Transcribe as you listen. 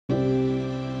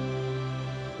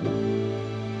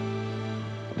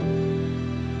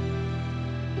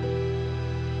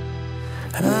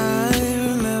I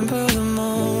remember the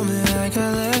moment I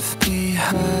got left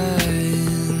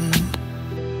behind.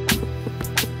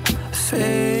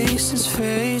 Faces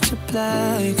fade to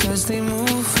black as they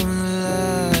move from the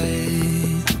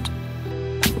light.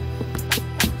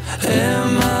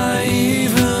 Am I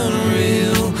even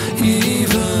real?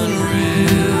 Even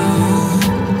real?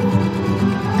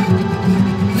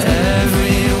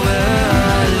 Everywhere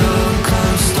I look,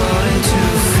 I'm starting to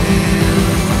feel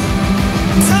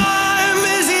time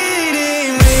is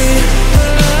eating me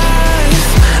alive,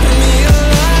 me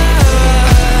alive.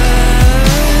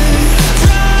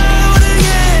 Drowning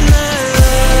in my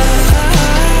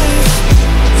life.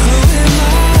 Who am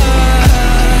I?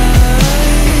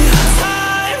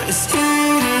 Time is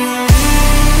eating me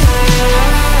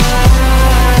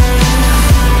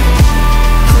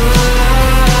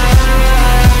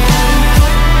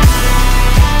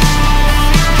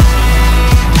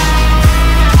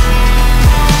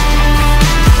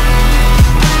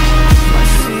My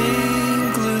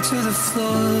feet glued to the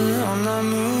floor, I'm not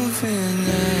moving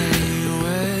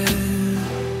anywhere.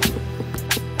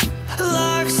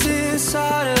 Lost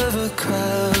inside of a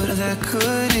crowd that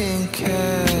couldn't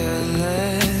care.